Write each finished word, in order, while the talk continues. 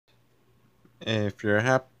If you're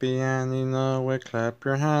happy and you know it, clap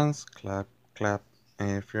your hands, clap, clap.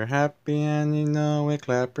 If you're happy and you know it,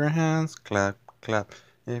 clap your hands, clap, clap.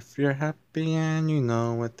 If you're happy and you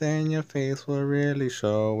know it, then your face will really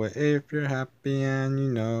show it. If you're happy and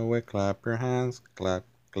you know it, clap your hands, clap,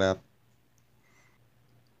 clap.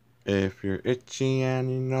 If you're itchy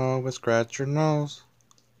and you know it, scratch your nose.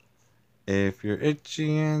 If you're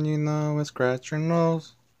itchy and you know it, scratch your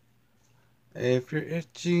nose. If you're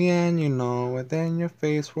itchy and you know it, then your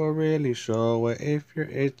face will really show it. If you're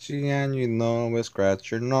itchy and you know it,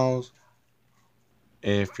 scratch your nose.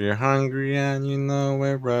 If you're hungry and you know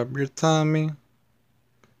it, rub your tummy.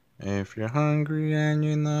 If you're hungry and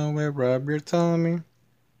you know it, rub your tummy.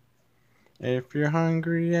 If you're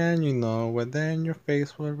hungry and you know it, then your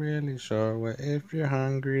face will really show it. If you're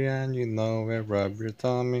hungry and you know it, rub your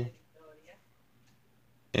tummy.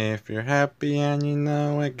 If you're happy and you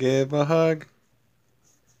know it, give a hug.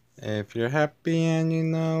 If you're happy and you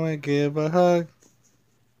know it, give a hug.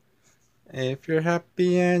 If you're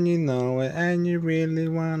happy and you know it and you really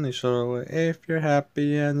want to show it. If you're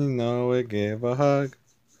happy and you know it, give a hug.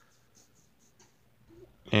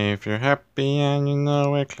 If you're happy and you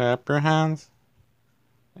know it, clap your hands.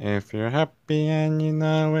 If you're happy and you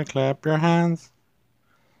know it, clap your hands.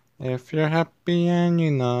 If you're happy and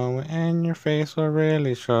you know it and your face will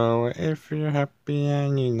really show it. If you're happy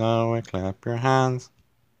and you know it, clap your hands.